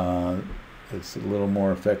 It's a little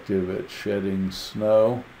more effective at shedding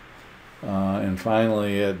snow. And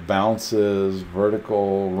finally, it bounces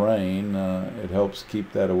vertical rain. It helps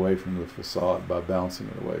keep that away from the facade by bouncing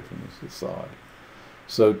it away from the facade.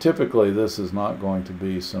 So typically this is not going to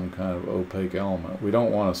be some kind of opaque element. We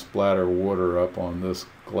don't want to splatter water up on this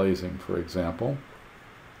glazing, for example,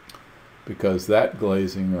 because that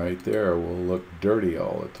glazing right there will look dirty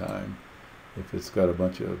all the time if it's got a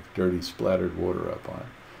bunch of dirty splattered water up on it.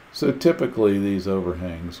 So typically these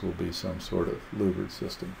overhangs will be some sort of louvered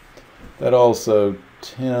system. That also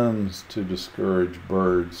tends to discourage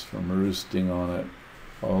birds from roosting on it,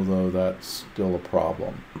 although that's still a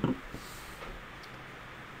problem.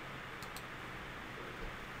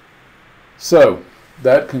 So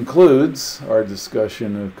that concludes our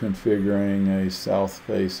discussion of configuring a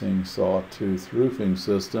south-facing sawtooth roofing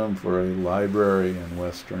system for a library in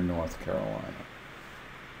western North Carolina.